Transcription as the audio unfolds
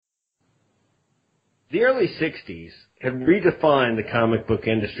The early 60s have redefined the comic book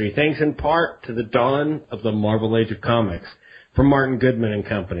industry, thanks in part to the dawn of the Marvel Age of Comics from Martin Goodman and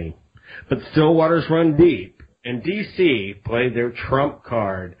Company. But still waters run deep, and DC played their trump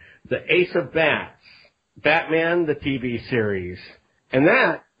card, the Ace of Bats, Batman the TV series. And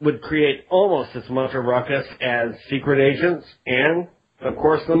that would create almost as much a ruckus as Secret Agents and, of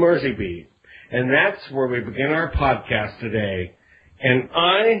course, the Mersey Beat. And that's where we begin our podcast today. And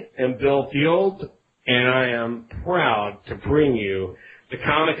I am Bill Field, and I am proud to bring you the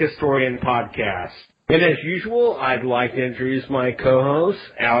Comic Historian Podcast. And as usual, I'd like to introduce my co-host,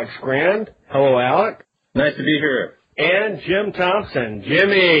 Alex Grand. Hello, Alex. Nice to be here. And Jim Thompson.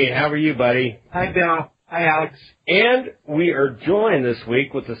 Jimmy, how are you, buddy? Hi, Bill. Hi, Alex. And we are joined this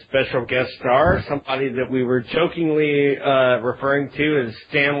week with a special guest star, somebody that we were jokingly referring to as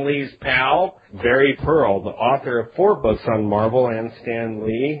Stan Lee's pal, Barry Pearl, the author of 4 books on Marvel and Stan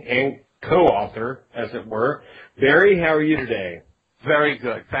Lee, and co-author, as it were. Barry, how are you today? Very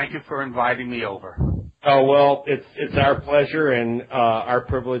good. Thank you for inviting me over. Oh, well, it's our pleasure and our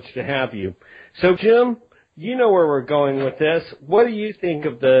privilege to have you. So, Jim, you know where we're going with this. What do you think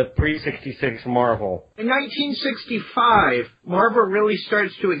of the pre-66 Marvel? In 1965, Marvel really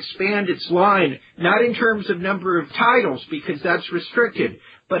starts to expand its line, not in terms of number of titles, because that's restricted,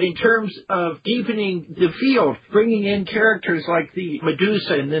 but in terms of deepening the field, bringing in characters like the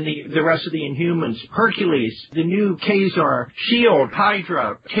Medusa and then the rest of the Inhumans, Hercules, the new Kazar, S.H.I.E.L.D.,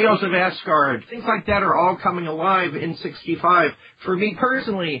 Hydra, Tales of Asgard, things like that are all coming alive in 65. For me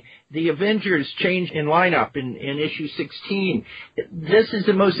personally, the Avengers change in lineup in issue 16. This is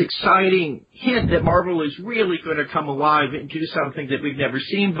the most exciting hint that Marvel is really going to come alive and do something that we've never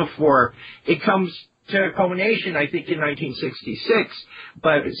seen before. It comes to a culmination, I think, in 1966,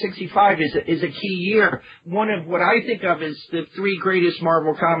 but 65 is a key year. One of what I think of as the 3 greatest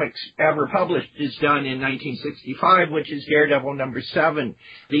Marvel comics ever published is done in 1965, which is Daredevil #7.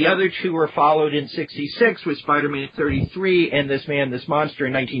 The other 2 were followed in 66 with Spider-Man 33 and This Man, This Monster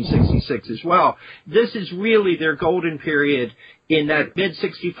in 1966 as well. This is really their golden period in that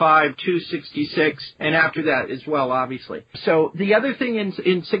mid-65 to 66, and after that as well, obviously. So the other thing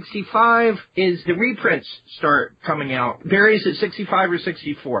in 65 is the reprints start coming out. Barry, is it 65 or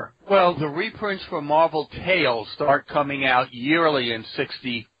 64? Well, the reprints for Marvel Tales start coming out yearly in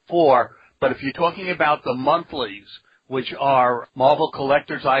 64, but if you're talking about the monthlies, which are Marvel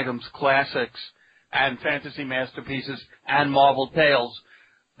Collector's Items, Classics, and Fantasy Masterpieces, and Marvel Tales,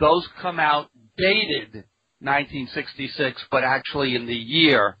 those come out dated 1966, but actually in the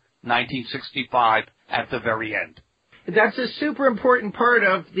year 1965 at the very end. That's a super important part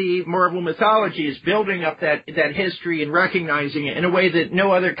of the Marvel mythology, is building up that history and recognizing it in a way that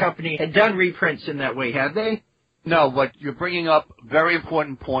no other company had done reprints in that way, had they? No, but you're bringing up very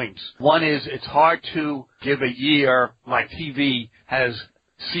important points. One is it's hard to give a year like TV has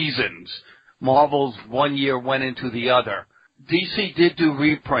seasons. Marvel's one year went into the other. DC did do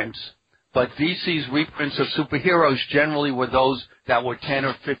reprints, but DC's reprints of superheroes generally were those that were 10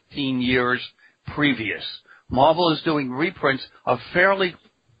 or 15 years previous. Marvel is doing reprints of fairly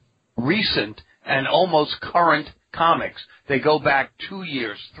recent and almost current comics. They go back 2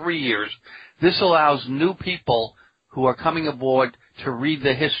 years, 3 years. This allows new people who are coming aboard to read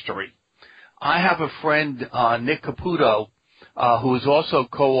the history. I have a friend, Nick Caputo, who is also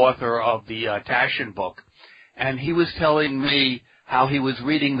co-author of the Taschen book, and he was telling me how he was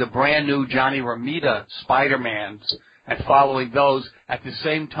reading the brand new Johnny Romita Spider-Mans and following those at the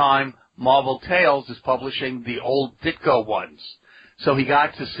same time Marvel Tales is publishing the old Ditko ones. So he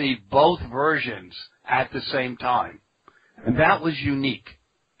got to see both versions at the same time. And that was unique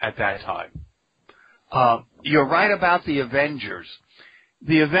at that time. You're right about the Avengers.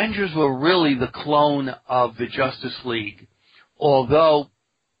 The Avengers were really the clone of the Justice League, although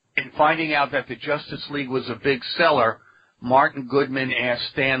in finding out that the Justice League was a big seller, Martin Goodman asked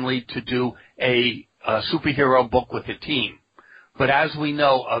Stan Lee to do a superhero book with the team. But as we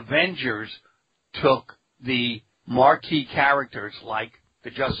know, Avengers took the marquee characters like the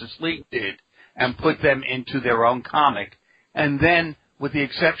Justice League did and put them into their own comic. And then, with the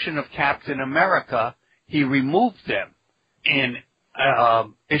exception of Captain America, he removed them in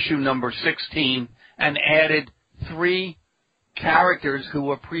issue number 16 and added 3 characters who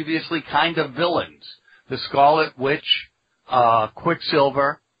were previously kind of villains: the Scarlet Witch,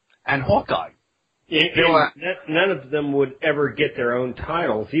 Quicksilver, and Hawkeye. None of them would ever get their own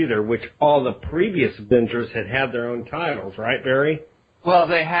titles either, which all the previous Avengers had their own titles, right, Barry? Well,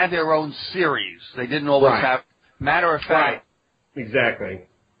 they had their own series. They didn't always have. Matter of fact, exactly.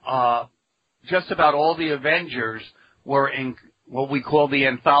 Just about all the Avengers were in what we call the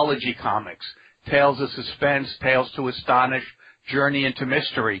anthology comics. Tales of Suspense, Tales to Astonish, Journey into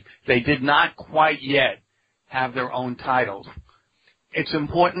Mystery. They did not quite yet have their own titles. It's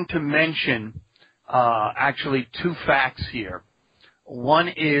important to mention actually two facts here. One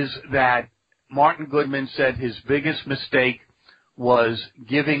is that Martin Goodman said his biggest mistake was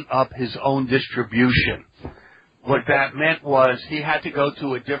giving up his own distribution. What that meant was he had to go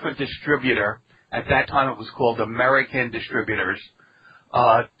to a different distributor. At that time it was called American Distributors,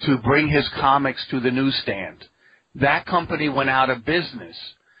 to bring his comics to the newsstand. That company went out of business,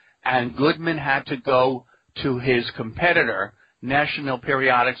 and Goodman had to go to his competitor, National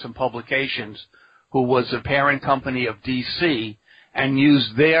Periodics and Publications, who was the parent company of DC, and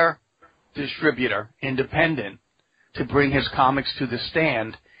use their distributor, Independent, to bring his comics to the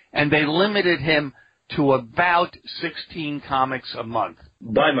stand, and they limited him to about 16 comics a month.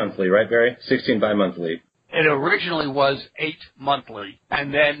 Bi-monthly, right, Barry? 16 bi-monthly. It originally was 8 monthly,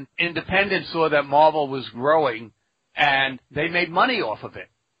 and then Independent saw that Marvel was growing, and they made money off of it.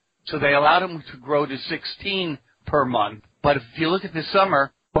 So they allowed him to grow to 16 per month. But if you look at the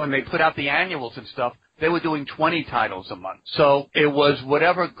summer, when they put out the annuals and stuff, they were doing 20 titles a month. So it was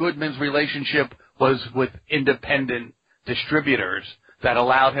whatever Goodman's relationship was with independent distributors that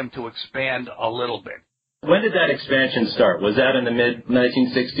allowed him to expand a little bit. When did that expansion start? Was that in the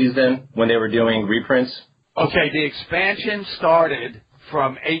mid-1960s then, when they were doing reprints? Okay, the expansion started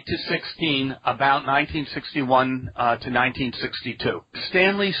from 8 to 16, about 1961 to 1962.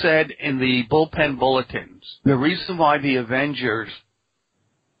 Stanley said in the bullpen bulletins, the reason why the Avengers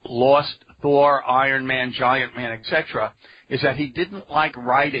lost Thor, Iron Man, Giant Man, etc., is that he didn't like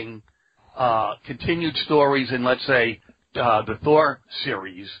writing continued stories in, let's say, the Thor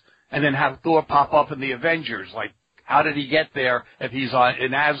series, and then have Thor pop up in the Avengers. Like, how did he get there if he's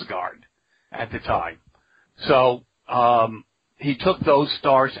in Asgard at the time? So he took those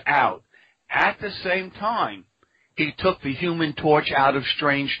stars out. At the same time, he took the Human Torch out of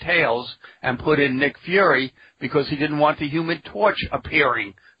Strange Tales and put in Nick Fury because he didn't want the Human Torch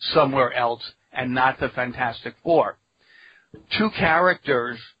appearing somewhere else and not the Fantastic Four. Two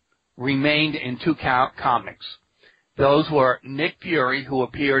characters remained in two comics. Those were Nick Fury, who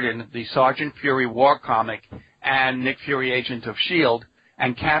appeared in the Sergeant Fury War comic and Nick Fury Agent of S.H.I.E.L.D.,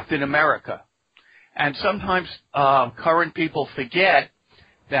 and Captain America. And sometimes current people forget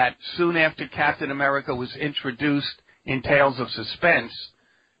that soon after Captain America was introduced in Tales of Suspense,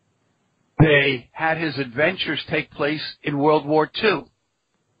 they had his adventures take place in World War II.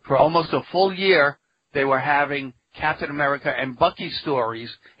 For almost a full year, they were having Captain America and Bucky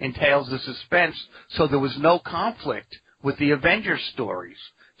stories in Tales of Suspense, so there was no conflict with the Avengers stories.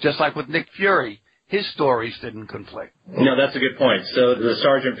 Just like with Nick Fury, his stories didn't conflict. No, that's a good point. So the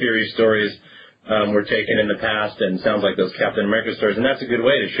Sergeant Fury stories were taken in the past, and sounds like those Captain America stories, and that's a good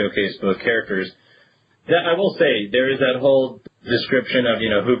way to showcase both characters. I will say, there is that whole description of,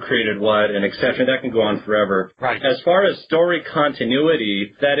 who created what and et cetera. That can go on forever. Right. As far as story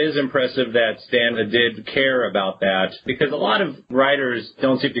continuity, that is impressive that Stan did care about that, because a lot of writers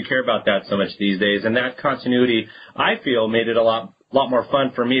don't seem to care about that so much these days, and that continuity, I feel, made it a lot more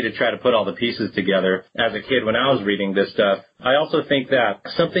fun for me to try to put all the pieces together as a kid when I was reading this stuff. I also think that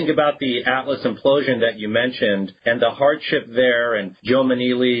something about the Atlas implosion that you mentioned and the hardship there, and Joe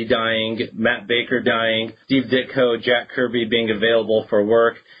Maneely dying, Matt Baker dying, Steve Ditko, Jack Kirby being available for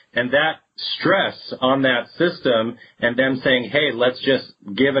work, and that stress on that system, and them saying, hey, let's just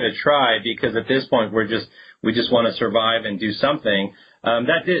give it a try, because at this point we just want to survive and do something.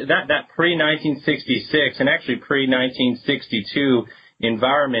 That pre-1966 and actually pre-1962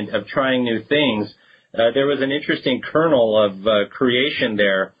 environment of trying new things, there was an interesting kernel of creation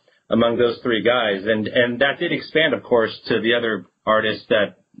there among those three guys, and that did expand, of course, to the other artists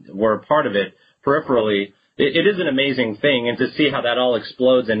that were a part of it peripherally. It is an amazing thing, and to see how that all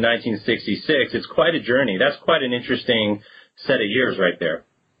explodes in 1966, it's quite a journey. That's quite an interesting set of years right there.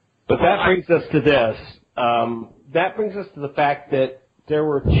 But that brings us to this. That brings us to the fact that there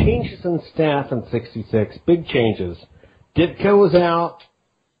were changes in staff in 66, big changes. Ditko was out,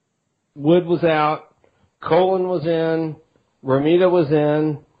 Wood was out, Colin was in, Romita was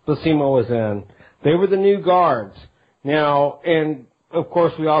in, Buscema was in. They were the new guards. Now, and of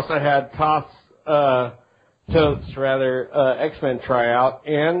course we also had X-Men tryout,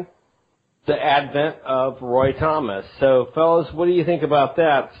 and the advent of Roy Thomas. So, fellas, what do you think about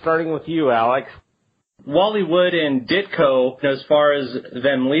that? Starting with you, Alex. Wally Wood and Ditko, as far as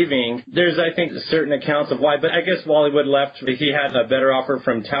them leaving, there's, I think, certain accounts of why, but I guess Wally Wood left. He had a better offer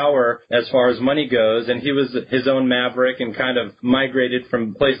from Tower as far as money goes, and he was his own maverick and kind of migrated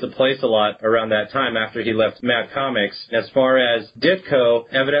from place to place a lot around that time after he left Mad Comics. As far as Ditko,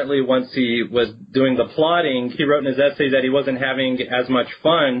 evidently once he was doing the plotting, he wrote in his essay that he wasn't having as much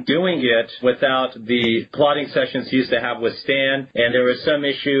fun doing it without the plotting sessions he used to have with Stan, and there was some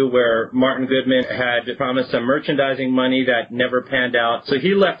issue where Martin Goodman had promised some merchandising money that never panned out. So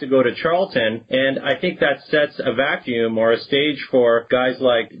he left to go to Charlton, and I think that sets a vacuum or a stage for guys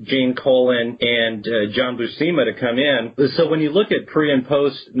like Gene Colan and John Buscema to come in. So when you look at pre and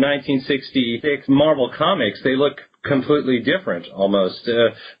post 1966 Marvel Comics, they look completely different almost.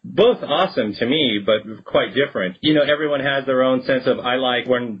 Both awesome to me, but quite different. You know, everyone has their own sense of, I like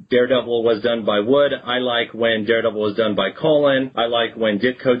when Daredevil was done by Wood. I like when Daredevil was done by Colan. I like when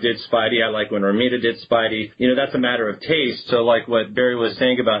Ditko did Spidey. I like when Romita did Spidey. You know, that's a matter of taste. So like what Barry was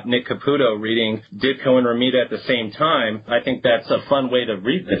saying about Nick Caputo reading Ditko and Romita at the same time, I think that's a fun way to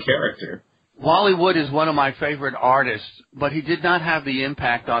read the character. Wally Wood is one of my favorite artists, but he did not have the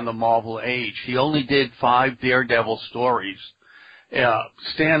impact on the Marvel age. He only did 5 Daredevil stories.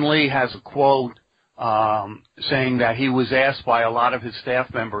 Stan Lee has a quote saying that he was asked by a lot of his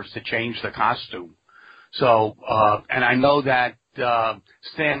staff members to change the costume. So, and I know that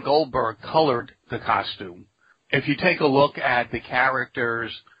Stan Goldberg colored the costume. If you take a look at the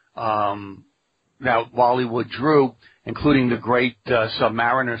characters that Wally Wood drew, including the great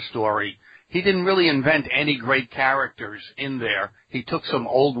Submariner story, he didn't really invent any great characters in there. He took some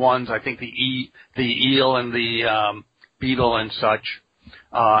old ones, I think the eel and the beetle and such,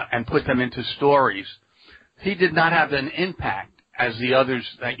 and put them into stories. He did not have an impact as the others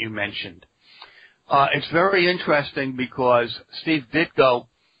that you mentioned. It's very interesting because Steve Ditko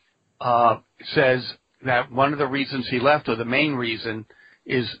says that one of the reasons he left, or the main reason,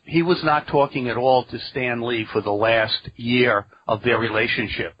 is he was not talking at all to Stan Lee for the last year of their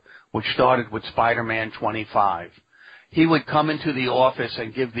relationship, which started with Spider-Man 25. He would come into the office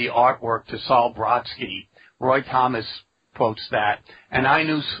and give the artwork to Saul Brodsky. Roy Thomas quotes that. And I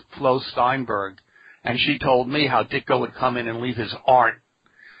knew Flo Steinberg, and she told me how Ditko would come in and leave his art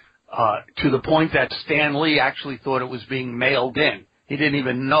to the point that Stan Lee actually thought it was being mailed in. He didn't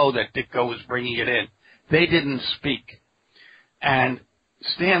even know that Ditko was bringing it in. They didn't speak. And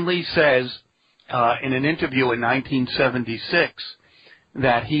Stan Lee says in an interview in 1976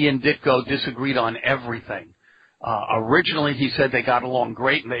 that he and Ditko disagreed on everything. Originally, he said they got along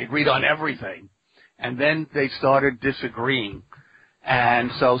great and they agreed on everything. And then they started disagreeing.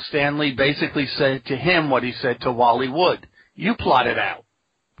 And so Stan Lee basically said to him what he said to Wally Wood. You plot it out,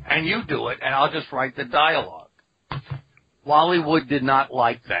 and you do it, and I'll just write the dialogue. Wally Wood did not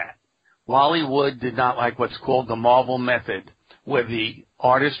like that. Wally Wood did not like what's called the Marvel method, where the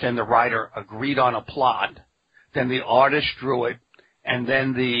artist and the writer agreed on a plot, then the artist drew it, and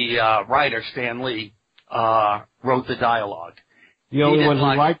then the writer, Stan Lee, wrote the dialogue. The only one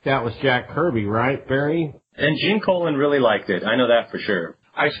who liked that was Jack Kirby, right, Barry? And Gene Colan really liked it. I know that for sure.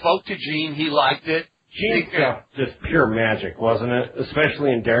 I spoke to Gene. He liked it. Gene's stuff just pure magic, wasn't it?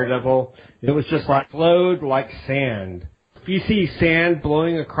 Especially in Daredevil. It was just like flowed like sand. If you see sand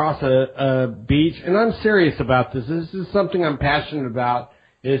blowing across a beach, and I'm serious about this is something I'm passionate about,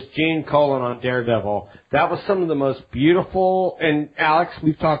 is Gene Colan on Daredevil. That was some of the most beautiful, and Alex,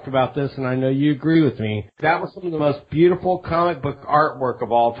 we've talked about this, and I know you agree with me, that was some of the most beautiful comic book artwork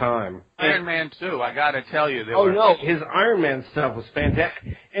of all time. Iron Man 2, I gotta tell you. No, his Iron Man stuff was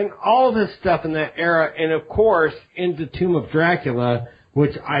fantastic. And all this stuff in that era, and of course, into Tomb of Dracula,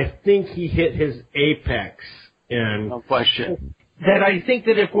 which I think he hit his apex in. No question. That I think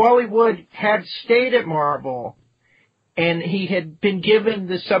that if Wally Wood had stayed at Marvel, and he had been given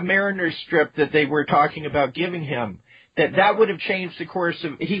the Submariner strip that they were talking about giving him, that would have changed the course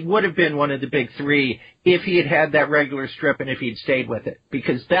of, he would have been one of the big three if he had had that regular strip and if he'd stayed with it.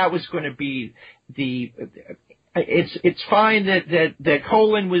 Because that was going to be it's fine that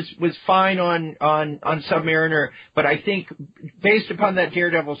Colan was fine on Submariner, but I think based upon that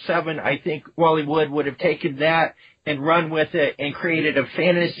Daredevil 7, I think Wally Wood would have taken that and run with it and created a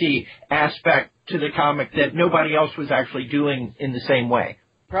fantasy aspect to the comic that nobody else was actually doing in the same way.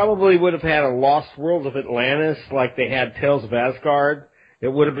 Probably would have had a Lost World of Atlantis like they had Tales of Asgard. It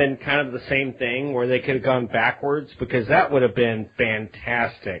would have been kind of the same thing where they could have gone backwards, because that would have been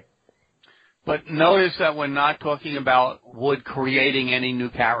fantastic. But notice that we're not talking about Wood creating any new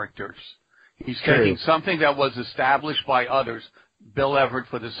characters. He's taking something that was established by others, Bill Everett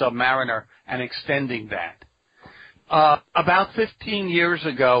for the Submariner, and extending that. About 15 years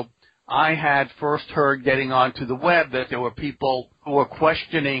ago, I had first heard getting onto the web that there were people who were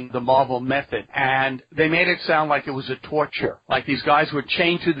questioning the Marvel method, and they made it sound like it was a torture. Like these guys were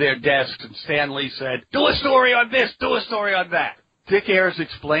chained to their desks, and Stan Lee said, do a story on this, do a story on that. Dick Ayers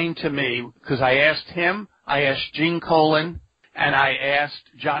explained to me, because I asked him, I asked Gene Colan, and I asked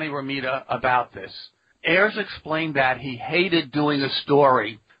Johnny Romita about this. Ayers explained that he hated doing a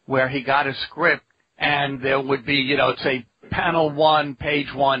story where he got a script and there would be, say, panel 1,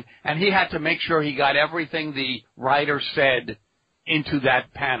 page 1, and he had to make sure he got everything the writer said into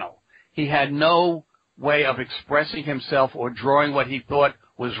that panel. He had no way of expressing himself or drawing what he thought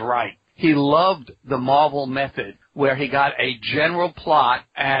was right. He loved the Marvel method, where he got a general plot,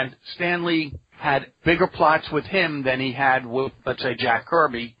 and Stan Lee had bigger plots with him than he had with, let's say, Jack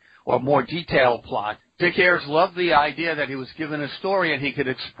Kirby, or more detailed plot. Dick Ayers loved the idea that he was given a story and he could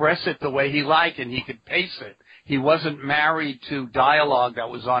express it the way he liked and he could pace it. He wasn't married to dialogue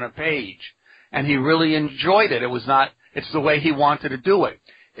that was on a page, and he really enjoyed it. It's the way he wanted to do it.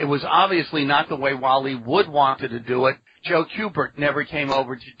 It was obviously not the way Wally Wood wanted to do it. Joe Kubert never came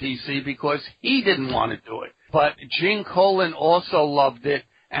over to DC because he didn't want to do it. But Gene Colan also loved it,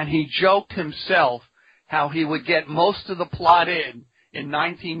 and he joked himself how he would get most of the plot in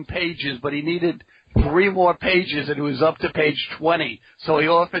 19 pages, but he needed 3 more pages, and it was up to page 20. So he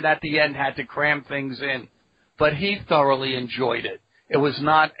often at the end had to cram things in. But he thoroughly enjoyed it. It was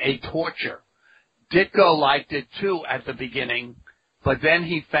not a torture. Ditko liked it, too, at the beginning, but then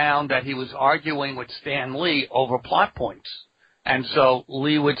he found that he was arguing with Stan Lee over plot points. And so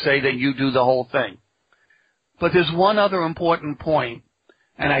Lee would say that you do the whole thing. But there's one other important point,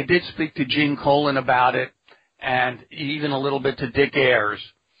 and I did speak to Gene Colan about it, and even a little bit to Dick Ayers,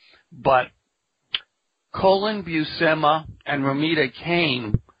 but Colan, Buscema, and Romita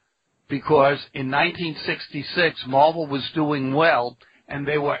came because in 1966, Marvel was doing well, and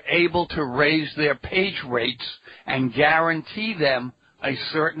they were able to raise their page rates and guarantee them a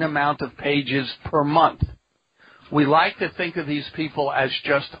certain amount of pages per month. We like to think of these people as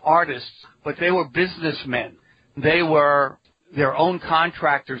just artists, but they were businessmen. They were their own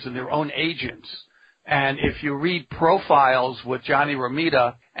contractors and their own agents. And if you read profiles with Johnny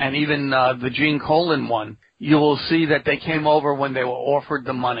Romita and even the Gene Colan one, you will see that they came over when they were offered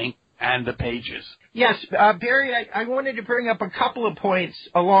the money and the pages. Yes, Barry, I wanted to bring up a couple of points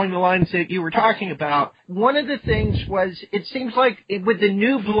along the lines that you were talking about. One of the things was, it seems like with the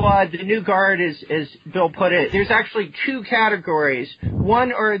new blood, the new guard, as Bill put it, there's actually 2 categories.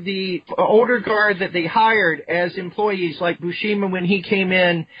 One are the older guard that they hired as employees, like Buscema when he came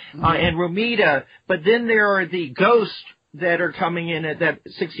in, and Romita, but then there are the ghosts that are coming in at that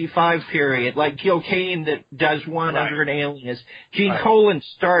 65 period, like Gil Kane that does one under an alias. Gene Colan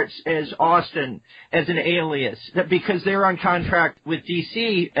starts as Austin as an alias because they're on contract with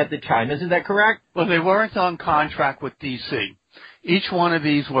DC at the time. Isn't that correct? Well, they weren't on contract with DC. Each one of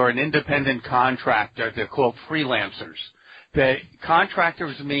these were an independent contractor. They're called freelancers. The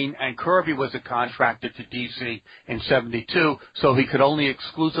contractors mean, and Kirby was a contractor to DC in 72, so he could only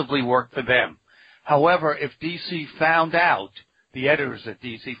exclusively work for them. However, if DC found out, the editors at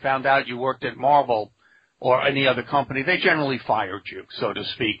DC found out you worked at Marvel or any other company, they generally fired you, so to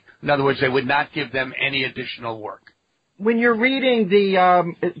speak. In other words, they would not give them any additional work. When you're reading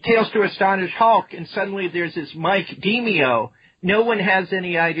the Tales to Astonish Hulk and suddenly there's this Mike Demio, no one has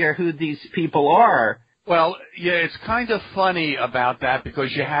any idea who these people are. Well, yeah, it's kind of funny about that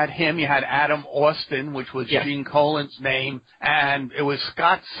because you had him, you had Adam Austin, which was Gene Colan's name, and it was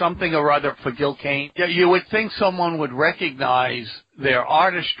Scott something or other for Gil Kane. Yeah, you would think someone would recognize their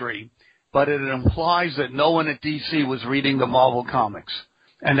artistry, but it implies that no one at DC was reading the Marvel comics,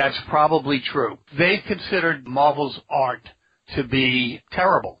 and that's probably true. They considered Marvel's art to be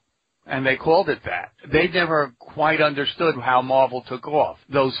terrible, and they called it that. They never quite understood how Marvel took off.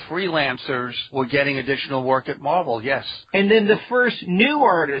 Those freelancers were getting additional work at Marvel, yes. And then the first new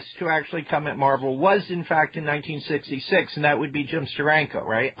artist to actually come at Marvel was, in fact, in 1966, and that would be Jim Steranko,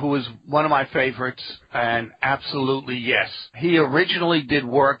 right? Who was one of my favorites, and absolutely yes. He originally did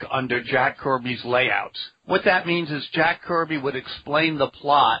work under Jack Kirby's layouts. What that means is Jack Kirby would explain the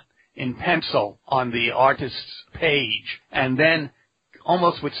plot in pencil on the artist's page, and then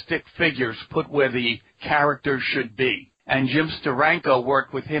almost with stick figures, put where the characters should be. And Jim Steranko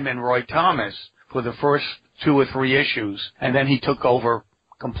worked with him and Roy Thomas for the first 2 or 3 issues, and then he took over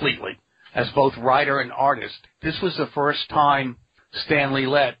completely as both writer and artist. This was the first time Stan Lee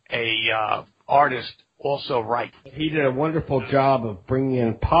let a artist also write. He did a wonderful job of bringing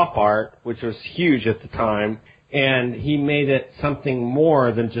in pop art, which was huge at the time, and he made it something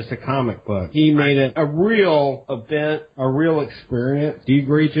more than just a comic book. He made it a real event, a real experience. Do you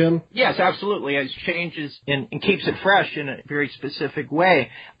agree, Jim? Yes, absolutely. It changes and keeps it fresh in a very specific way.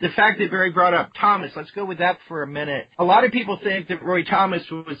 The fact that Barry brought up Thomas, let's go with that for a minute. A lot of people think that Roy Thomas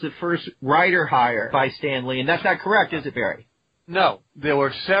was the first writer hire by Stan Lee, and that's not correct, is it, Barry? No, there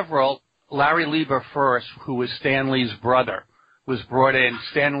were several. Larry Lieber first, who was Stan Lee's brother, was brought in.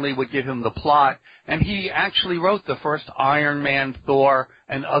 Stan Lee would give him the plot, and he actually wrote the first Iron Man, Thor,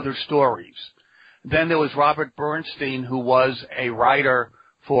 and other stories. Then there was Robert Bernstein, who was a writer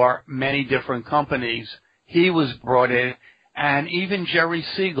for many different companies. He was brought in, and even Jerry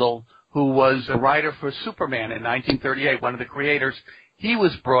Siegel, who was a writer for Superman in 1938, one of the creators, he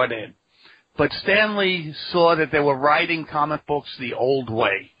was brought in. But Stan Lee saw that they were writing comic books the old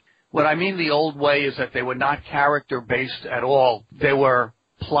way. What I mean the old way is that they were not character-based at all. They were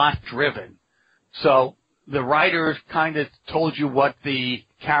plot-driven. So the writers kind of told you what the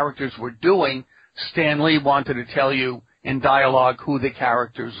characters were doing. Stan Lee wanted to tell you in dialogue who the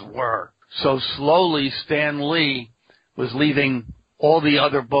characters were. So slowly Stan Lee was leaving all the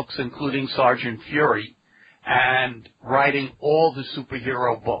other books, including Sergeant Fury, and writing all the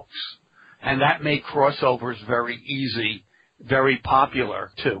superhero books. And that made crossovers very easy, very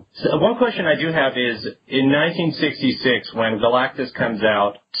popular, too. So one question I do have is, in 1966, when Galactus comes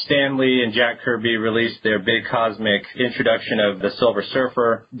out, Stan Lee and Jack Kirby released their big cosmic introduction of the Silver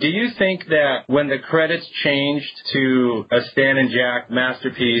Surfer. Do you think that when the credits changed to a Stan and Jack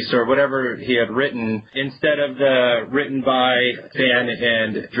masterpiece or whatever he had written, instead of the written by Stan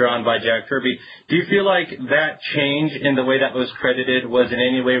and drawn by Jack Kirby, do you feel like that change in the way that was credited was in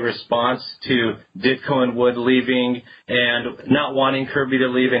any way response to Ditko and Wood leaving and not wanting Kirby to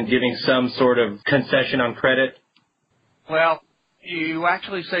leave and giving some sort of concession on credit? Well, you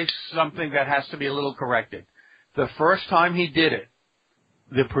actually say something that has to be a little corrected. The first time he did it,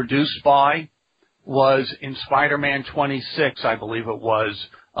 the produced by, was in Spider-Man 26, I believe it was,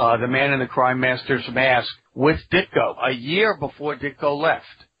 The Man in the Crime Master's Mask, with Ditko, a year before Ditko left.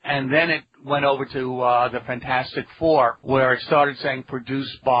 And then it went over to the Fantastic Four, where it started saying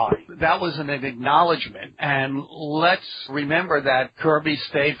produced by. That was an acknowledgement. And let's remember that Kirby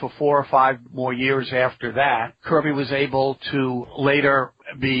stayed for 4 or 5 more years after that. Kirby was able to later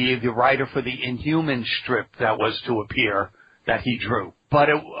be the writer for the Inhuman strip that was to appear, that he drew. But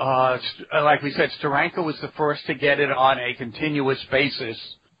it, like we said, Steranko was the first to get it on a continuous basis.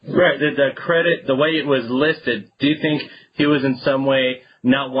 Right. The credit, the way it was listed, do you think he was in some way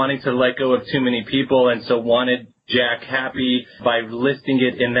not wanting to let go of too many people and so wanted Jack happy by listing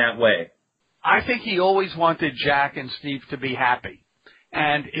it in that way? I think he always wanted Jack and Steve to be happy.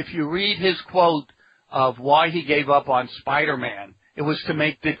 And if you read his quote of why he gave up on Spider-Man, it was to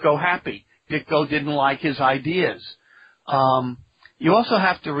make Ditko happy. Ditko didn't like his ideas. You also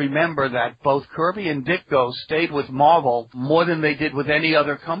have to remember that both Kirby and Ditko stayed with Marvel more than they did with any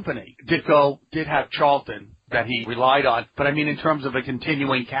other company. Ditko did have Charlton that he relied on, but I mean in terms of a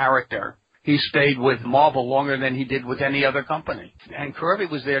continuing character, he stayed with Marvel longer than he did with any other company. And Kirby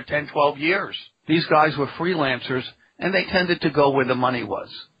was there 10, 12 years. These guys were freelancers, and they tended to go where the money was.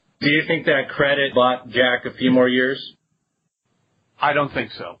 Do you think that credit bought Jack a few more years? I don't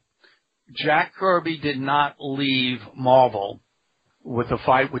think so. Jack Kirby did not leave Marvel with a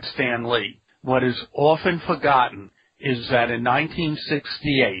fight with Stan Lee. What is often forgotten is that in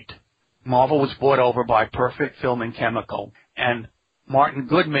 1968, Marvel was bought over by Perfect Film and Chemical, and Martin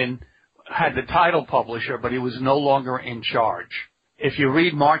Goodman had the title publisher, but he was no longer in charge. If you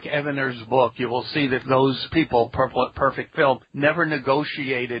read Mark Evaner's book, you will see that those people, Perfect Film, never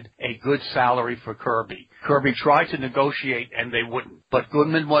negotiated a good salary for Kirby. Kirby tried to negotiate, and they wouldn't. But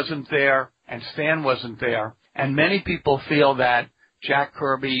Goodman wasn't there, and Stan wasn't there, and many people feel that Jack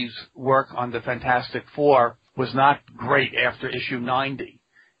Kirby's work on the Fantastic Four was not great after issue 90.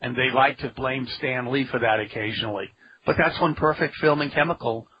 And they like to blame Stan Lee for that occasionally. But that's when Perfect Film and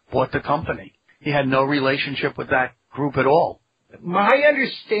Chemical bought the company. He had no relationship with that group at all. My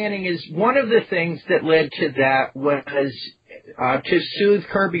understanding is one of the things that led to that was to soothe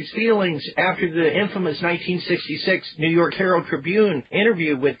Kirby's feelings after the infamous 1966 New York Herald Tribune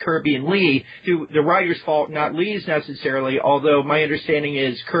interview with Kirby and Lee, through the writer's fault, not Lee's necessarily, although my understanding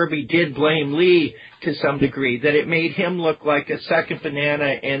is Kirby did blame Lee to some degree, that it made him look like a second banana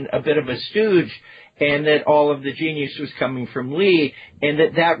and a bit of a stooge, and that all of the genius was coming from Lee, and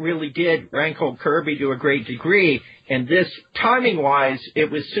that really did rankle Kirby to a great degree. And this, timing-wise, it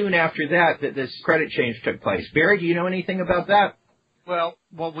was soon after that this credit change took place. Barry, do you know anything about that? Well,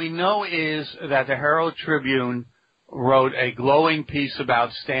 what we know is that the Herald Tribune wrote a glowing piece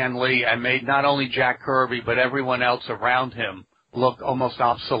about Stan Lee and made not only Jack Kirby but everyone else around him look almost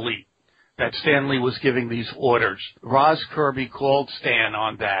obsolete, that Stan Lee was giving these orders. Roz Kirby called Stan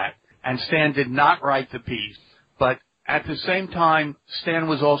on that, and Stan did not write the piece. But at the same time, Stan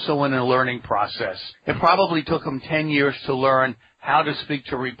was also in a learning process. It probably took him 10 years to learn how to speak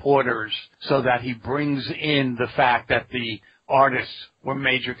to reporters so that he brings in the fact that the artists were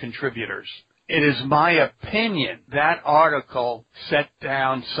major contributors. It is my opinion that article set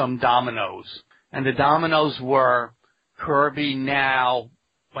down some dominoes. And the dominoes were Kirby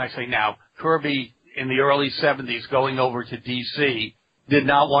Kirby in the early 70s going over to D.C. did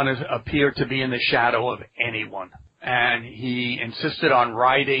not want to appear to be in the shadow of anyone. And he insisted on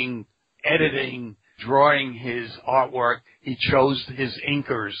writing, editing, drawing his artwork. He chose his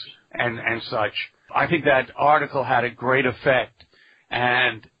inkers and such. I think that article had a great effect.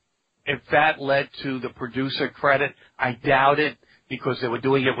 And if that led to the producer credit, I doubt it, because they were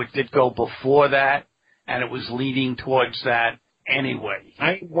doing it with Ditko before that, and it was leaning towards that anyway.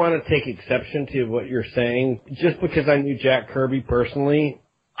 I want to take exception to what you're saying. Just because I knew Jack Kirby personally,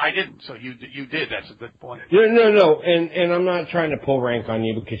 I didn't, so you did. That's a good point. No, and I'm not trying to pull rank on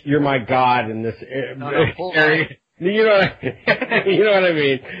you because you're my god in this area. You know what I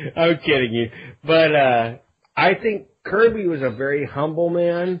mean? I'm kidding you. But I think Kirby was a very humble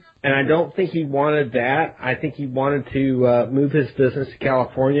man, and I don't think he wanted that. I think he wanted to move his business to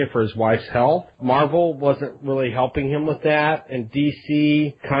California for his wife's health. Marvel wasn't really helping him with that, and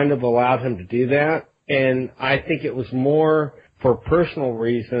DC kind of allowed him to do that. And I think it was more for personal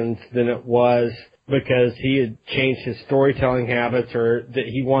reasons than it was because he had changed his storytelling habits or that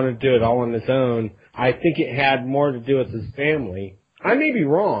he wanted to do it all on his own. I think it had more to do with his family. I may be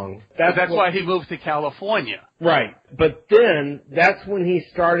wrong. That's why he moved to California. Right. But then that's when he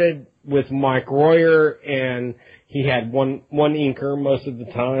started with Mike Royer, and he had one inker most of the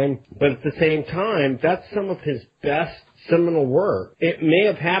time. But at the same time, that's some of his best seminal work. It may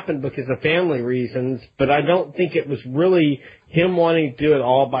have happened because of family reasons, but I don't think it was really him wanting to do it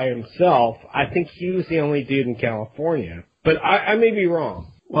all by himself. I think he was the only dude in California. But I may be wrong.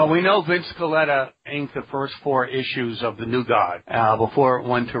 Well, we know Vince Colletta inked the first 4 issues of The New God before it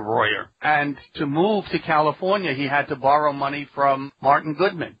went to Royer. And to move to California, he had to borrow money from Martin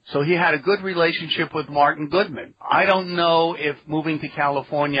Goodman. So he had a good relationship with Martin Goodman. I don't know if moving to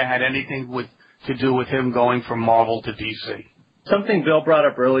California had anything to do with him going from Marvel to DC. Something Bill brought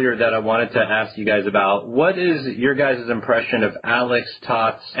up earlier that I wanted to ask you guys about. What is your guys' impression of Alex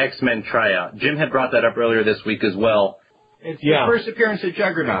Toth's X-Men tryout? Jim had brought that up earlier this week as well. It's the first appearance of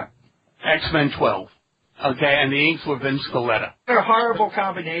Juggernaut. X-Men 12. Okay, and the inks were Vince Colletta. What a horrible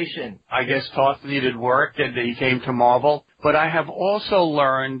combination. I guess Toth needed work and he came to Marvel. But I have also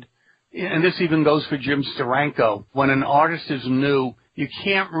learned, and this even goes for Jim Steranko, when an artist is new, you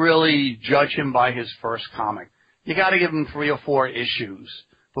can't really judge him by his first comic. You got to give him 3 or 4 issues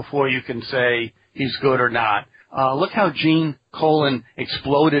before you can say he's good or not. Look how Gene Colan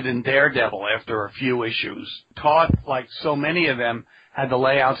exploded in Daredevil after a few issues. Toth, like so many of them, had the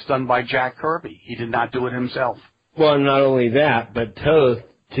layouts done by Jack Kirby. He did not do it himself. Well, not only that, but Toth,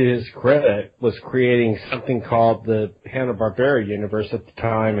 to his credit, was creating something called the Hanna-Barbera universe at the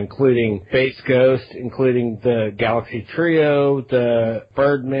time, including Space Ghost, including the Galaxy Trio, the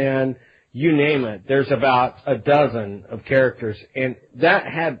Birdman, you name it. There's about a dozen of characters, and that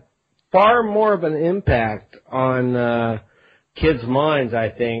had far more of an impact on kids' minds, I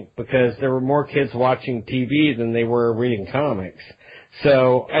think, because there were more kids watching TV than they were reading comics.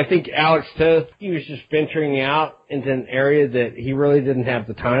 So I think Alex Toth, he was just venturing out into an area that he really didn't have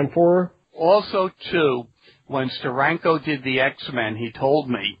the time for. Also, too, when Steranko did the X-Men, he told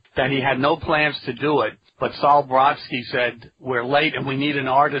me that he had no plans to do it, but Sal Brodsky said, we're late and we need an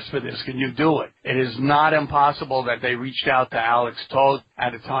artist for this. Can you do it? It is not impossible that they reached out to Alex Toth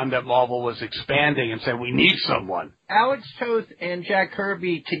at a time that Marvel was expanding and said, we need someone. Alex Toth and Jack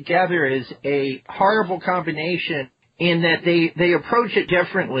Kirby together is a horrible combination in that they approach it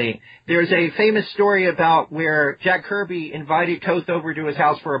differently. There's a famous story about where Jack Kirby invited Toth over to his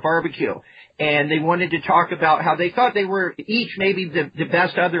house for a barbecue, and they wanted to talk about how they thought they were each maybe the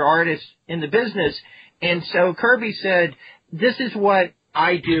best other artists in the business. And so Kirby said, this is what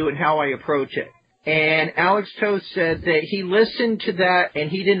I do and how I approach it. And Alex Toth said that he listened to that and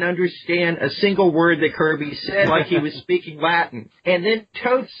he didn't understand a single word that Kirby said, like he was speaking Latin. And then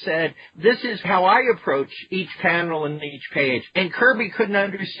Toth said, this is how I approach each panel and each page. And Kirby couldn't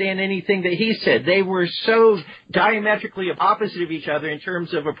understand anything that he said. They were so diametrically opposite of each other in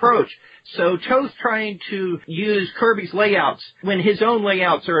terms of approach. So Toth trying to use Kirby's layouts when his own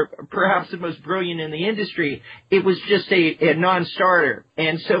layouts are perhaps the most brilliant in the industry, it was just a non-starter.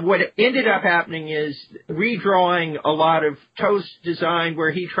 And so what ended up happening is redrawing a lot of Toth's design where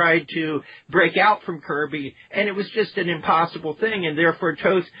he tried to break out from Kirby, and it was just an impossible thing, and therefore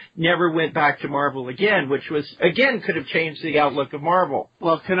Toth never went back to Marvel again, which was, again, could have changed the outlook of Marvel.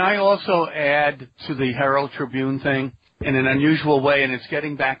 Well, can I also add to the Herald Tribune thing? In an unusual way, and it's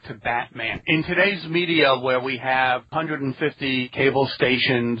getting back to Batman. In today's media, where we have 150 cable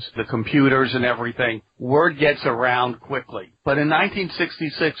stations, the computers and everything, word gets around quickly. But in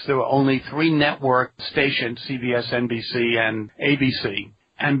 1966, there were only 3 network stations, CBS, NBC, and ABC,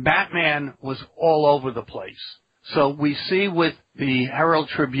 and Batman was all over the place. So we see with the Herald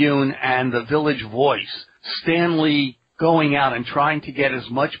Tribune and the Village Voice, Stan Lee going out and trying to get as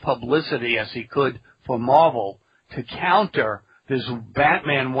much publicity as he could for Marvel to counter this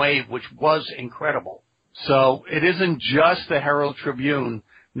Batman wave, which was incredible. So it isn't just the Herald Tribune.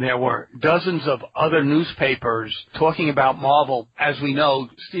 There were dozens of other newspapers talking about Marvel. As we know,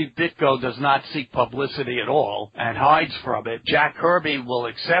 Steve Ditko does not seek publicity at all and hides from it. Jack Kirby will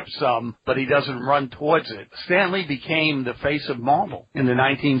accept some, but he doesn't run towards it. Stan Lee became the face of Marvel in the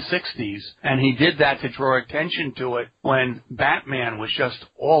 1960s, and he did that to draw attention to it when Batman was just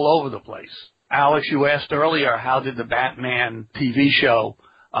all over the place. Alex, you asked earlier, how did the Batman TV show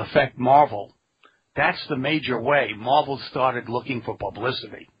affect Marvel? That's the major way Marvel started looking for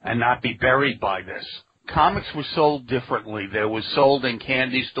publicity and not be buried by this. Comics were sold differently. They were sold in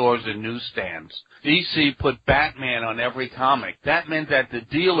candy stores and newsstands. DC put Batman on every comic. That meant that the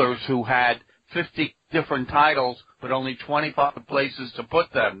dealers who had 50 different titles but only 25 places to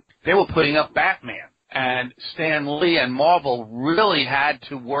put them, they were putting up Batman. And Stan Lee and Marvel really had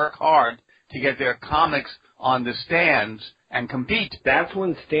to work hard to get their comics on the stands and compete. That's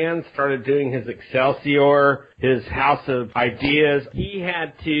when Stan started doing his Excelsior, his House of Ideas. He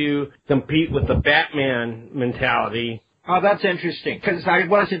had to compete with the Batman mentality. Oh, that's interesting, because I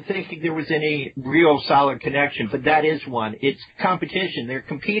wasn't thinking there was any real solid connection, but that is one. It's competition. They're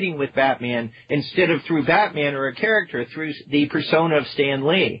competing with Batman instead of through Batman or a character, through the persona of Stan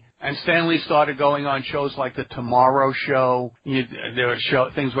Lee. And Stan Lee started going on shows like The Tomorrow Show. There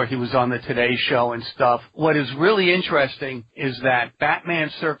were things where he was on The Today Show and stuff. What is really interesting is that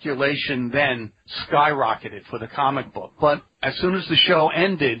Batman's circulation then skyrocketed for the comic book. But as soon as the show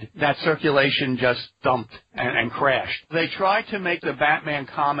ended, that circulation just dumped and crashed. They tried to make the Batman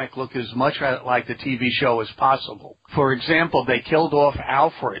comic look as much like the TV show as possible. For example, they killed off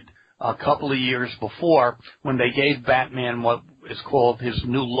Alfred a couple of years before when they gave Batman what is called his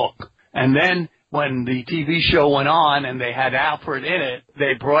new look. And then when the TV show went on and they had Alfred in it,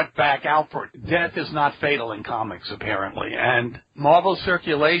 they brought back Alfred. Death is not fatal in comics, apparently. And Marvel's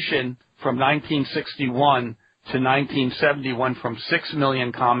circulation from 1961 to 1970 went from 6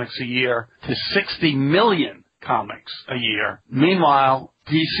 million comics a year to 60 million comics a year. Meanwhile,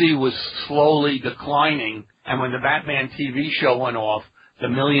 DC was slowly declining, and when the Batman TV show went off, the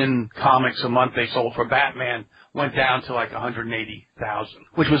million comics a month they sold for Batman went down to like 180,000,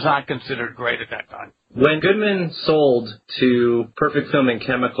 which was not considered great at that time. When Goodman sold to Perfect Film and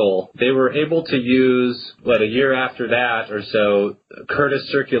Chemical, they were able to use, a year after that or so, Curtis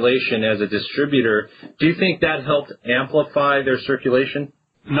Circulation as a distributor. Do you think that helped amplify their circulation?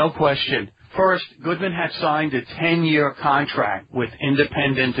 No question. First, Goodman had signed a 10-year contract with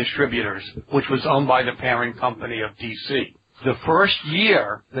Independent Distributors, which was owned by the parent company of DC. The first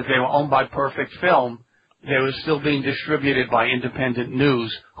year that they were owned by Perfect Film, they were still being distributed by Independent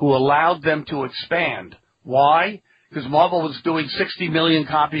News, who allowed them to expand. Why? Because Marvel was doing 60 million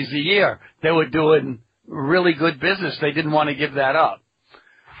copies a year. They were doing really good business. They didn't want to give that up.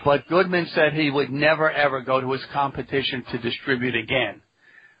 But Goodman said he would never, ever go to his competition to distribute again,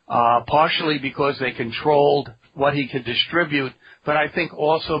 partially because they controlled what he could distribute, but I think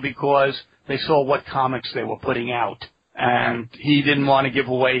also because they saw what comics they were putting out. And he didn't want to give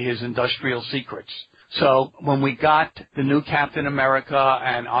away his industrial secrets. So when we got the new Captain America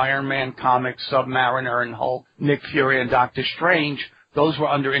and Iron Man comics, Submariner and Hulk, Nick Fury and Doctor Strange, those were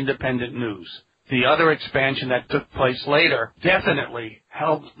under Independent News. The other expansion that took place later definitely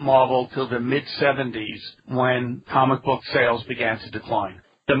helped Marvel till the mid-70s when comic book sales began to decline.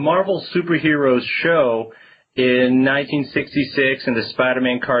 The Marvel Superheroes show in 1966 and the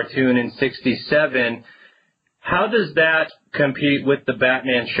Spider-Man cartoon in 67. How does that compete with the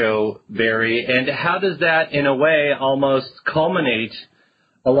Batman show, Barry? And how does that, in a way, almost culminate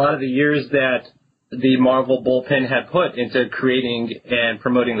a lot of the years that the Marvel bullpen had put into creating and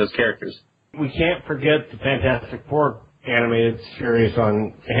promoting those characters? We can't forget the Fantastic Four animated series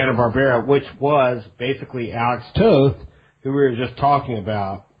on Hanna-Barbera, which was basically Alex Toth, who we were just talking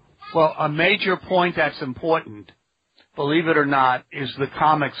about. Well, a major point that's important, believe it or not, is the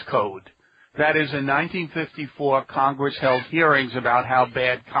Comics Code. That is, in 1954, Congress held hearings about how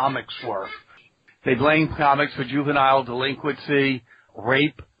bad comics were. They blamed comics for juvenile delinquency,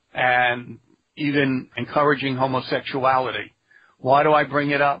 rape, and even encouraging homosexuality. Why do I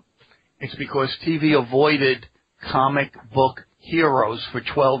bring it up? It's because TV avoided comic book heroes for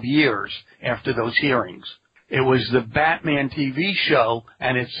 12 years after those hearings. It was the Batman TV show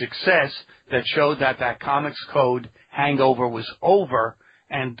and its success that showed that that Comics Code hangover was over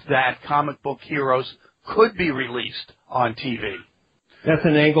and that comic book heroes could be released on TV. That's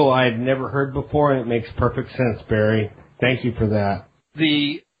an angle I had never heard before, and it makes perfect sense, Barry. Thank you for that.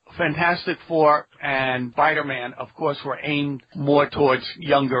 The Fantastic Four and Spider-Man, of course, were aimed more towards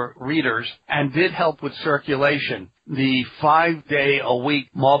younger readers and did help with circulation. The 5-day-a-week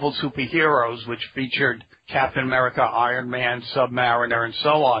Marvel superheroes, which featured Captain America, Iron Man, Submariner, and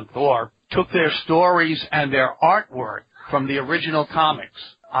so on, Thor, took their stories and their artwork from the original comics.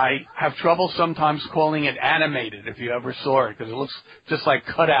 I have trouble sometimes calling it animated, if you ever saw it, because it looks just like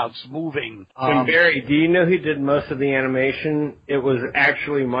cutouts moving. And Barry, do you know who did most of the animation? It was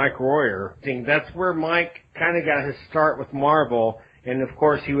actually Mike Royer. I think that's where Mike kind of got his start with Marvel, and of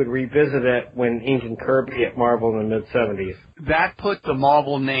course he would revisit it when Inge and Kirby at Marvel in the mid-'70s. That put the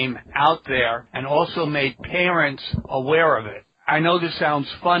Marvel name out there and also made parents aware of it. I know this sounds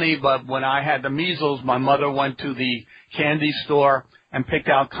funny, but when I had the measles, my mother went to the candy store and picked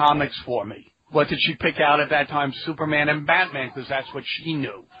out comics for me. What did she pick out at that time? Superman and Batman, because that's what she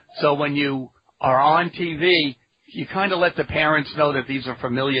knew. So when you are on TV, you kind of let the parents know that these are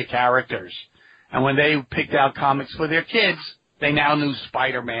familiar characters. And when they picked out comics for their kids, they now knew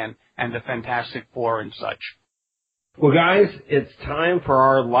Spider-Man and the Fantastic Four and such. Well, guys, it's time for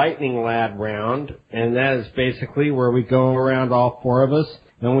our Lightning Lad round, and that is basically where we go around, all four of us,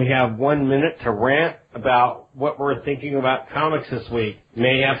 and we have 1 minute to rant about what we're thinking about comics this week.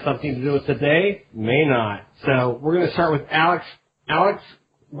 May have something to do with today, may not. So we're going to start with Alex. Alex,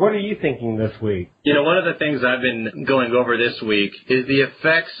 what are you thinking this week? You know, one of the things I've been going over this week is the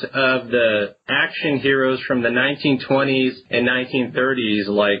effects of the action heroes from the 1920s and 1930s,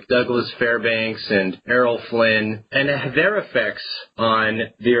 like Douglas Fairbanks and Errol Flynn, and their effects on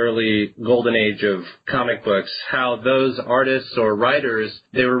the early golden age of comic books, how those artists or writers,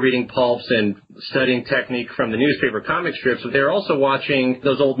 they were reading pulps and studying technique from the newspaper comic strips, but they were also watching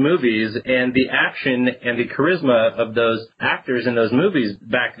those old movies, and the action and the charisma of those actors in those movies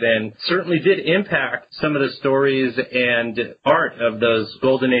back then certainly did impact some of the stories and art of those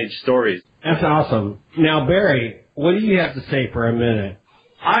golden age stories. That's awesome. Now, Barry, what do you have to say for a minute?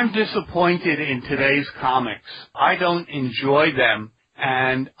 I'm disappointed in today's comics. I don't enjoy them,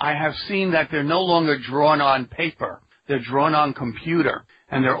 and I have seen that they're no longer drawn on paper. They're drawn on computer,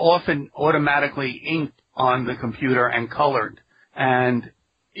 and they're often automatically inked on the computer and colored. And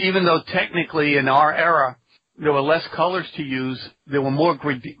even though technically in our era there were less colors to use, there were more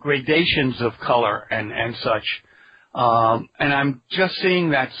gradations of color and such. And I'm just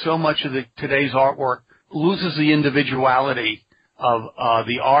seeing that so much of today's artwork loses the individuality of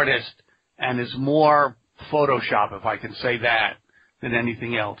the artist and is more Photoshop, if I can say that, than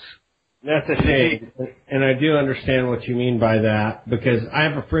anything else. That's a shame, and I do understand what you mean by that, because I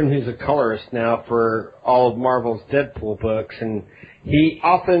have a friend who's a colorist now for all of Marvel's Deadpool books, and he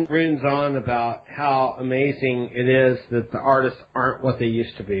often runes on about how amazing it is that the artists aren't what they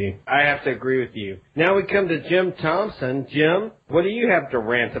used to be. I have to agree with you. Now we come to Jim Thompson. Jim, what do you have to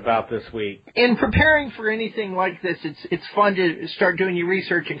rant about this week? In preparing for anything like this, it's fun to start doing your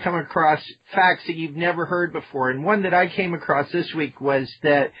research and come across facts that you've never heard before. And one that I came across this week was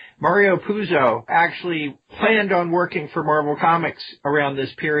that Mario Puzo actually planned on working for Marvel Comics around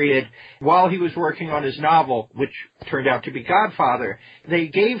this period while he was working on his novel, which turned out to be Godfather. They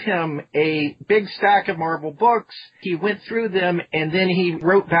gave him a big stack of Marvel books. He went through them, and then he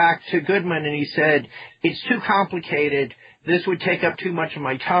wrote back to Goodman, and he said, "It's too complicated. This would take up too much of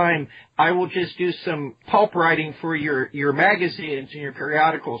my time. I will just do some pulp writing for your magazines and your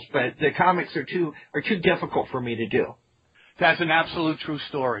periodicals, but the comics are too difficult for me to do." That's an absolute true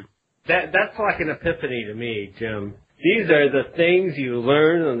story. That's like an epiphany to me, Jim. These are the things you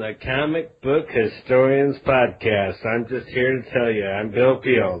learn on the Comic Book Historians Podcast. I'm just here to tell you, I'm Bill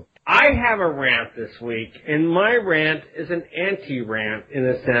Field. I have a rant this week, and my rant is an anti-rant in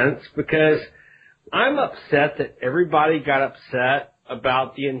a sense, because I'm upset that everybody got upset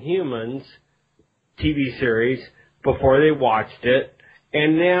about the Inhumans TV series before they watched it,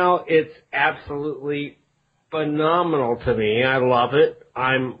 and now it's absolutely phenomenal to me. I love it.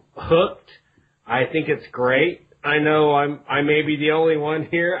 I'm hooked. I think it's great. I know I may be the only one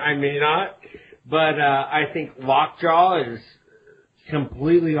here. I may not. But I think Lockjaw is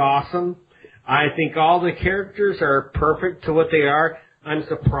completely awesome. I think all the characters are perfect to what they are. I'm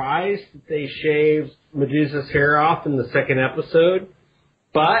surprised that they shaved Medusa's hair off in the second episode.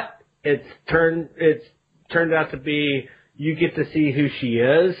 But it's turned out to be, you get to see who she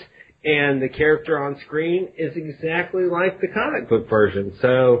is. And the character on screen is exactly like the comic book version.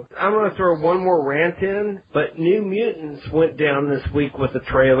 So I'm going to throw one more rant in, but New Mutants went down this week with a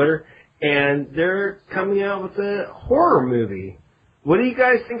trailer, and they're coming out with a horror movie. What do you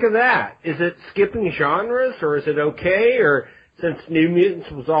guys think of that? Is it skipping genres, or is it okay? Or since New Mutants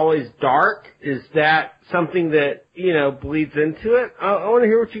was always dark, is that something that, bleeds into it? I want to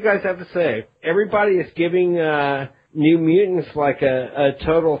hear what you guys have to say. Everybody is giving New Mutants like a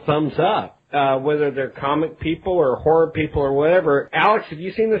total thumbs up, whether they're comic people or horror people or whatever. Alex, have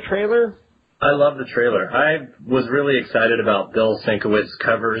you seen the trailer? I love the trailer. I was really excited about Bill Sienkiewicz's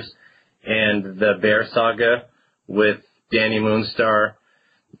covers and the Bear Saga with Danny Moonstar.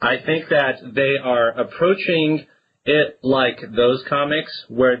 I think that they are approaching it like those comics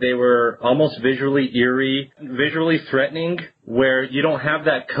where they were almost visually eerie, visually threatening, where you don't have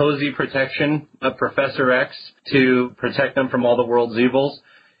that cozy protection of Professor X to protect them from all the world's evils,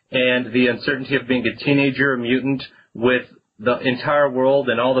 and the uncertainty of being a teenager, a mutant, with the entire world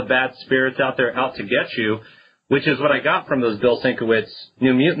and all the bad spirits out there out to get you, which is what I got from those Bill Sienkiewicz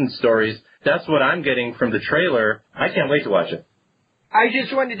New Mutant stories. That's what I'm getting from the trailer. I can't wait to watch it. I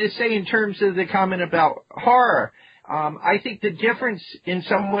just wanted to say, in terms of the comment about horror, I think the difference in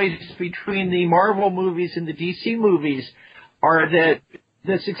some ways between the Marvel movies and the DC movies are that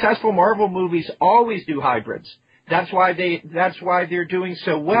the successful Marvel movies always do hybrids. That's why they're doing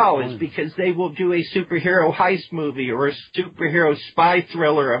so well, is because they will do a superhero heist movie or a superhero spy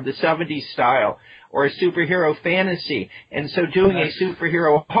thriller of the 70s style, or a superhero fantasy. And so doing a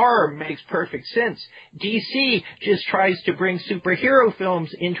superhero horror makes perfect sense. DC just tries to bring superhero films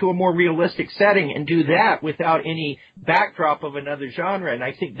into a more realistic setting and do that without any backdrop of another genre. And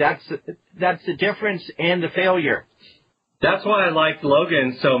I think that's the difference and the failure. That's why I liked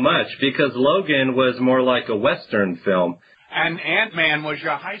Logan so much, because Logan was more like a Western film. And Ant-Man was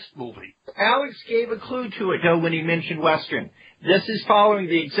your heist movie. Alex gave a clue to it, though, when he mentioned Western. This is following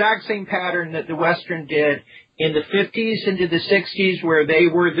the exact same pattern that the Western did in the 50s into the 60s, where they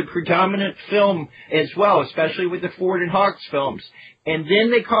were the predominant film as well, especially with the Ford and Hawks films. And then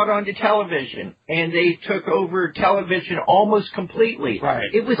they caught on to television, and they took over television almost completely.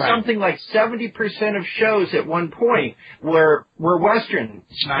 Right, it was something like 70% of shows at one point were Western.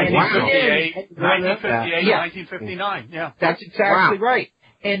 1958, 1959, yeah. That's exactly right.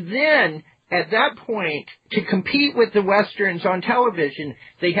 And then, at that point, to compete with the Westerns on television,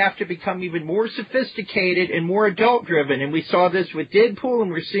 they have to become even more sophisticated and more adult-driven. And we saw this with Deadpool,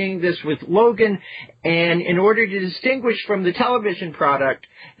 and we're seeing this with Logan. And in order to distinguish from the television product,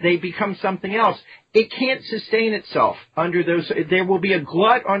 they become something else. It can't sustain itself under those. There will be a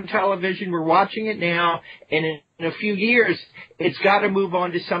glut on television. We're watching it now, and in a few years, it's got to move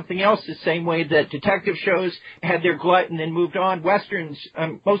on to something else, the same way that detective shows had their glut and then moved on. Westerns,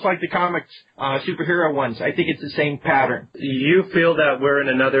 most like the comics, superhero ones, I think it's the same pattern. You feel that we're in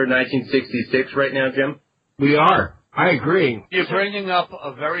another 1966 right now, Jim? We are. I agree. You're bringing up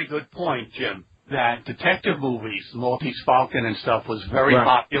a very good point, Jim, that detective movies, Maltese Falcon and stuff, was very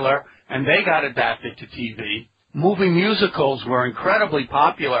popular, and they got adapted to TV. Movie musicals were incredibly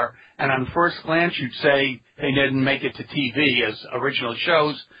popular, and on first glance you'd say they didn't make it to TV as original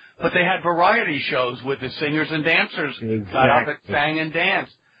shows, but they had variety shows with the singers and dancers got up and sang and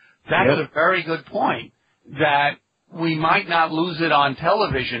danced. That's a very good point, that we might not lose it on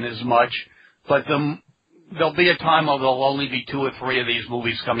television as much, but there'll be a time where there'll only be 2 or 3 of these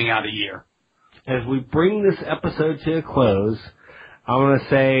movies coming out a year. As we bring this episode to a close, I want to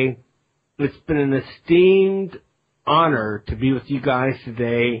say it's been an esteemed honor to be with you guys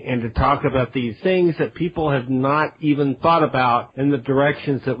today and to talk about these things that people have not even thought about in the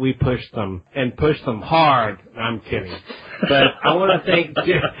directions that we push them, and push them hard. I'm kidding. But I want to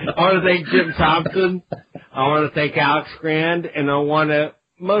thank Jim Thompson. I want to thank Alex Grand, and I want to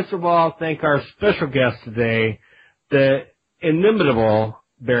most of all thank our special guest today, the inimitable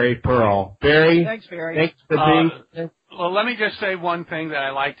Barry Pearl. Barry, Thanks, Barry. thanks for being. Well, let me just say one thing that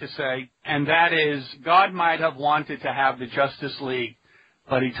I like to say, and that is God might have wanted to have the Justice League,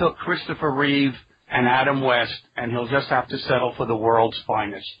 but he took Christopher Reeve and Adam West, and he'll just have to settle for the world's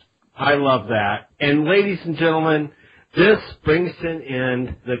finest. I love that. And ladies and gentlemen, this brings to an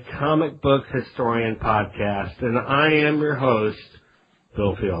end the Comic Book Historian Podcast, and I am your host,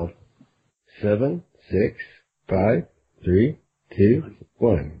 Phil Field. 7, 6, 5, 3, 2,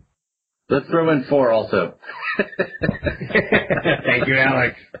 1. Let's throw in 4 also. Thank you,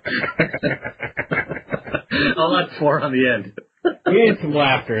 Alex. I'll add 4 on the end. We need some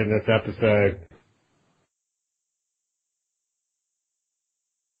laughter in this episode.